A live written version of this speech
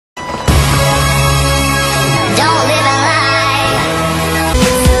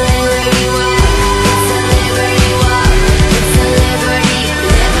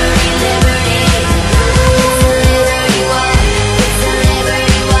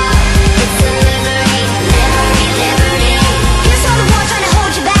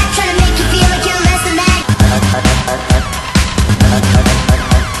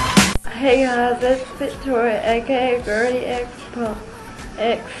aka Girly X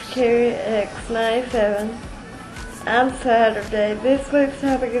Carrie X97. I'm Saturday. This week's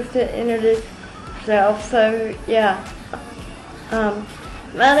topic is to introduce yourself, so yeah.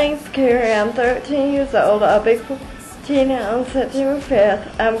 My name's Carrie. I'm 13 years old. I'll be 14 on September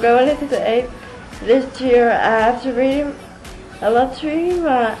 5th. I'm going into the 8th this year. I love to read. I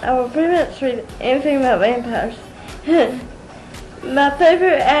will pretty much read anything about vampires. My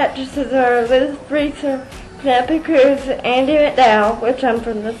favorite actresses are Liz Breezer, Penelope Cruz, Andy McDowell, which I'm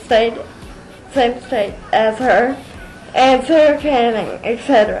from the same state as her, and Sarah Canning,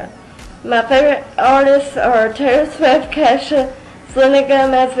 etc. My favorite artists are Taylor Swift, Kesha, Selena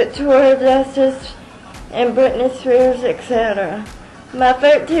Gomez, Victoria Justice, and Britney Spears, etc. My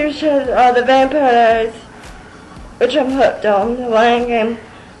favorite TV shows are The Vampire Diaries, which I'm hooked on, The Lion Game,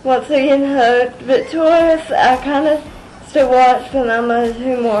 once again hooked. Victorious, I kind of still watch, but not much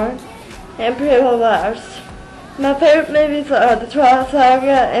anymore, and Pretty Little Liars. My favorite movies are the Twilight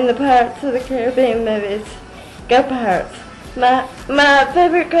Saga and the Pirates of the Caribbean movies. Go Pirates. My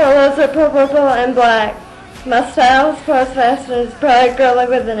favorite colors are purple and black. My style as far as fashion is probably girly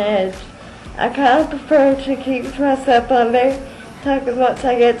with an edge. I kind of prefer to keep to myself, but I'm very talkative once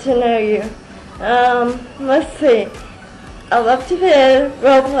I get to know you. Let's see. I love to bid,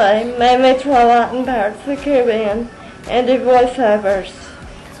 roleplay, mainly Twilight and Pirates of the Caribbean, and do voiceovers.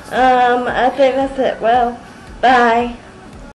 I think that's it. Well, bye.